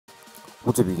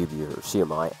What's up YouTube, here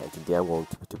CMI, and today I'm going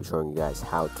to be showing you guys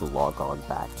how to log on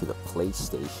back to the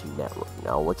PlayStation Network.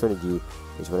 Now what you're going to do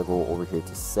is you're going to go over here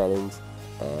to settings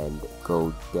and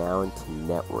go down to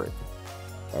network,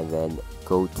 and then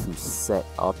go to set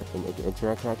up an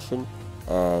internet connection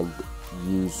and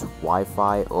use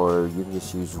Wi-Fi, or you can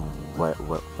just use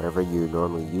whatever you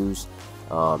normally use,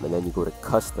 and then you go to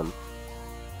custom,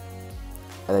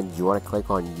 and then you want to click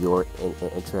on your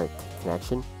internet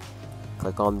connection.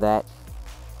 Click on that.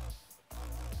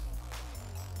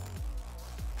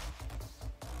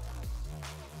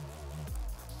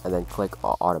 And then click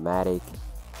automatic,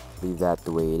 leave that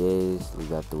the way it is,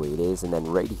 and then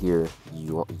right here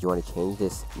you want to change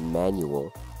this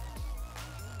manual.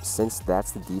 Since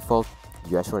that's the default,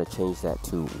 you actually want to change that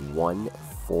to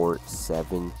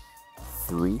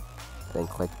 1473, and then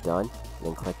click done, and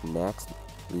then click next,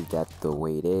 leave that the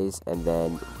way it is, and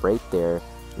then right there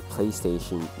your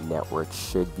PlayStation Network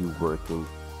should be working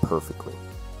perfectly.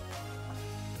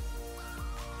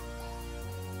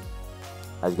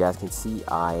 As you guys can see,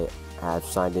 I have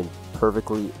signed in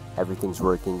perfectly. Everything's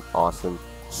working awesome.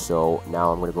 So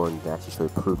now I'm going to go and actually show you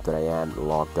proof that I am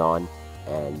logged on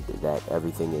and that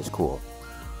everything is cool.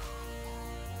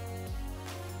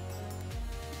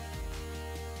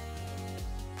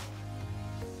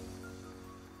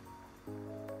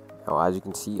 Now as you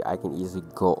can see, I can easily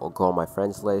go on my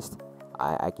friends list.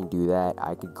 I can do that.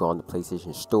 I could go on the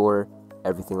PlayStation Store,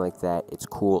 everything like that. It's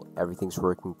cool. Everything's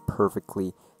working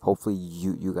perfectly. Hopefully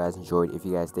you guys enjoyed. If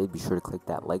you guys did, be sure to click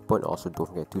that like button. Also, don't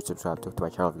forget to subscribe to my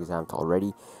channel if you guys haven't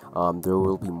already. There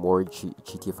will be more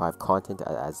GTA 5 content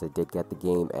as I did get the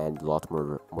game, and lots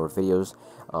more videos.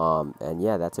 And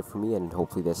yeah, that's it for me, and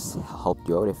hopefully this helped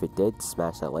you out. If it did,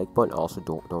 smash that like button. Also,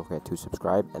 don't forget to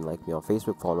subscribe and like me on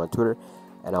Facebook, follow me on Twitter,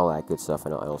 and all that good stuff.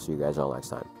 And I'll see you guys all next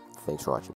time. Thanks for watching.